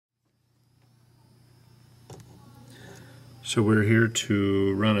So we're here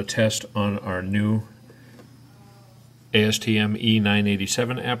to run a test on our new ASTM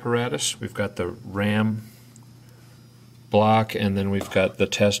E987 apparatus. We've got the RAM block and then we've got the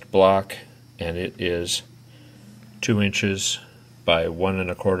test block, and it is 2 inches by 1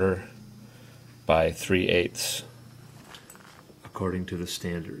 1/4 by 3/8 according to the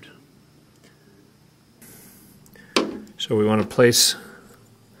standard. So we want to place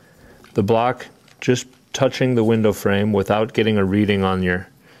the block just touching the window frame without getting a reading on your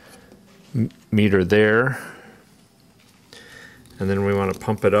meter there, and then we want to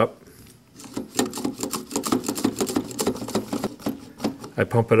pump it up. I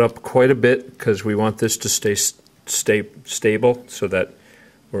pump it up quite a bit because we want this to stay stable so that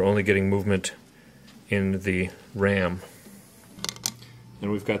we're only getting movement in the RAM.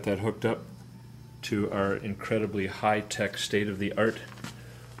 And we've got that hooked up to our incredibly high-tech, state-of-the-art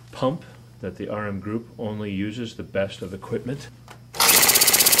pump that the RM group only uses, the best of equipment.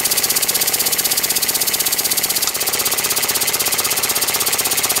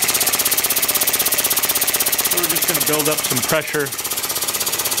 So we're just going to build up some pressure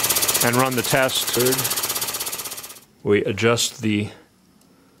and run the test. We adjust the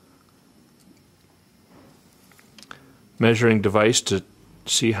measuring device to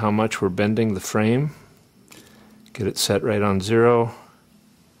see how much we're bending the frame. Get it set right on 0.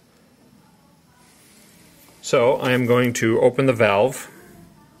 So I am going to open the valve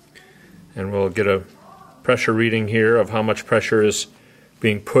and we'll get a pressure reading here of how much pressure is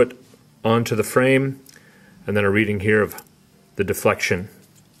being put onto the frame, and then a reading here of the deflection.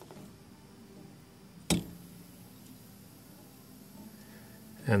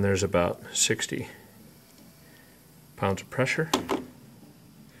 And there's about 60 pounds of pressure.